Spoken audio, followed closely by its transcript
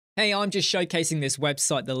Hey, I'm just showcasing this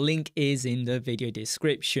website. The link is in the video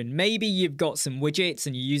description. Maybe you've got some widgets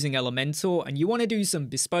and you're using Elementor and you want to do some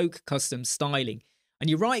bespoke custom styling. And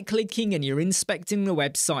you're right-clicking and you're inspecting the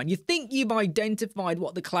website and you think you've identified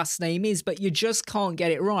what the class name is, but you just can't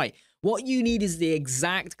get it right. What you need is the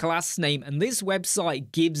exact class name, and this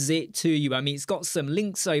website gives it to you. I mean, it's got some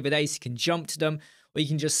links over there so you can jump to them, or you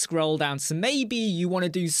can just scroll down. So maybe you want to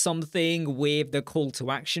do something with the call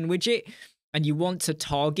to action widget, and you want to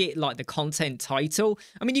target like the content title.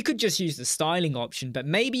 I mean, you could just use the styling option, but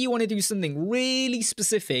maybe you want to do something really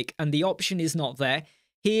specific and the option is not there.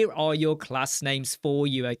 Here are your class names for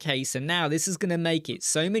you, okay? So now this is going to make it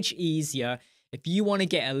so much easier if you want to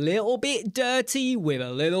get a little bit dirty with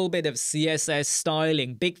a little bit of CSS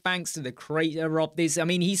styling. Big thanks to the creator of this. I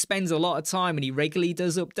mean, he spends a lot of time and he regularly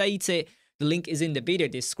does update it. The link is in the video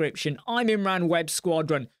description. I'm Imran, Web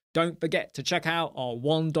Squadron. Don't forget to check out our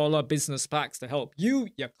 $1 business packs to help you,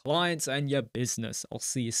 your clients, and your business. I'll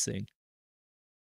see you soon.